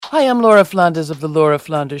Hi, I'm Laura Flanders of The Laura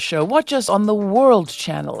Flanders Show. Watch us on the World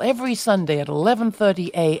Channel every Sunday at 11:30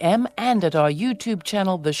 a.m. and at our YouTube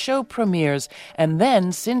channel. The show premieres and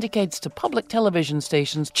then syndicates to public television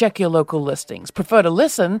stations. Check your local listings. Prefer to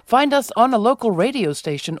listen? Find us on a local radio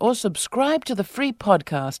station or subscribe to the free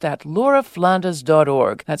podcast at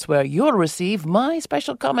lauraflanders.org. That's where you'll receive my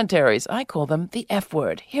special commentaries. I call them the F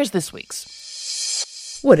word. Here's this week's.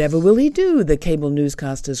 Whatever will he do, the cable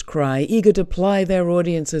newscasters cry, eager to ply their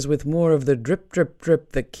audiences with more of the drip, drip,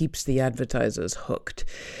 drip that keeps the advertisers hooked.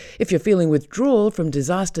 If you're feeling withdrawal from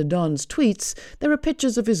Disaster Don's tweets, there are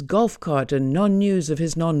pictures of his golf cart and non-news of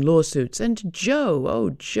his non-lawsuits. And Joe,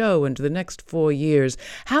 oh Joe, and the next 4 years,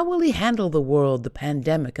 how will he handle the world, the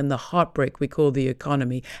pandemic, and the heartbreak we call the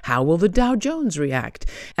economy? How will the Dow Jones react?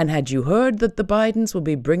 And had you heard that the Bidens will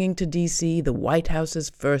be bringing to D.C. the White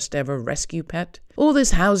House's first ever rescue pet? All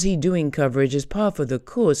this how's he doing coverage is par for the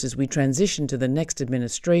course as we transition to the next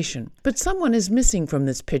administration. But someone is missing from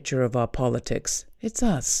this picture of our politics. It's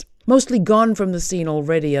us. Mostly gone from the scene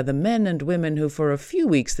already are the men and women who for a few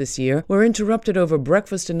weeks this year were interrupted over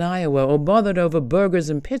breakfast in Iowa or bothered over burgers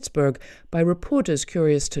in Pittsburgh by reporters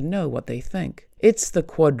curious to know what they think. It's the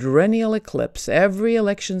quadrennial eclipse. Every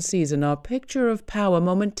election season, our picture of power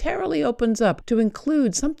momentarily opens up to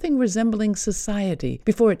include something resembling society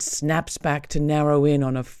before it snaps back to narrow in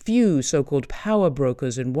on a few so-called power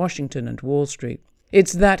brokers in Washington and Wall Street.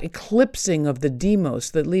 It's that eclipsing of the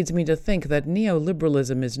demos that leads me to think that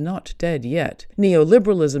neoliberalism is not dead yet.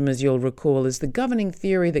 Neoliberalism, as you'll recall, is the governing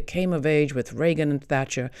theory that came of age with Reagan and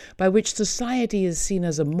Thatcher, by which society is seen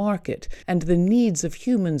as a market and the needs of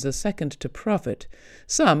humans are second to profit.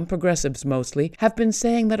 Some, progressives mostly, have been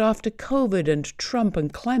saying that after COVID and Trump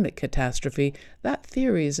and climate catastrophe, that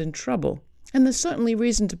theory is in trouble. And there's certainly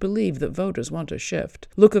reason to believe that voters want a shift.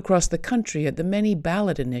 Look across the country at the many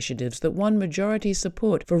ballot initiatives that won majority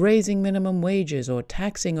support for raising minimum wages or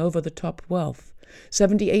taxing over-the-top wealth.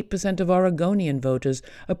 78% of Oregonian voters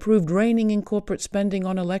approved reining in corporate spending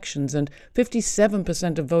on elections, and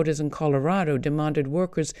 57% of voters in Colorado demanded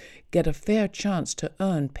workers get a fair chance to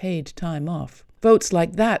earn paid time off. Votes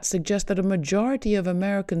like that suggest that a majority of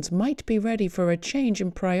Americans might be ready for a change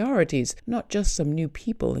in priorities, not just some new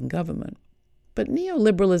people in government. But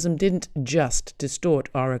neoliberalism didn't just distort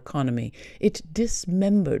our economy. It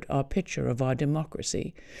dismembered our picture of our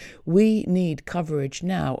democracy. We need coverage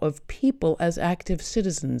now of people as active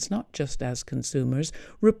citizens, not just as consumers,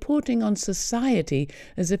 reporting on society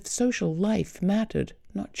as if social life mattered,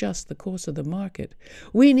 not just the course of the market.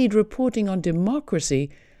 We need reporting on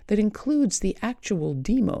democracy that includes the actual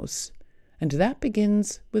demos. And that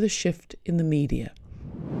begins with a shift in the media.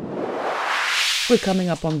 We're coming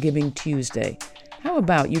up on Giving Tuesday. How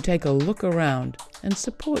about you take a look around and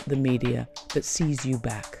support the media that sees you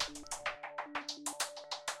back?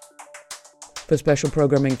 For special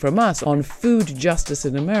programming from us on food justice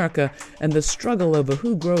in America and the struggle over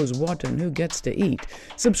who grows what and who gets to eat,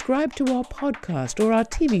 subscribe to our podcast or our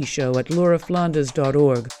TV show at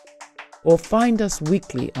lauraflanders.org, or find us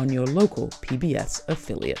weekly on your local PBS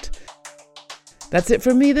affiliate. That's it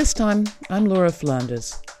from me this time. I'm Laura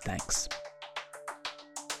Flanders. Thanks.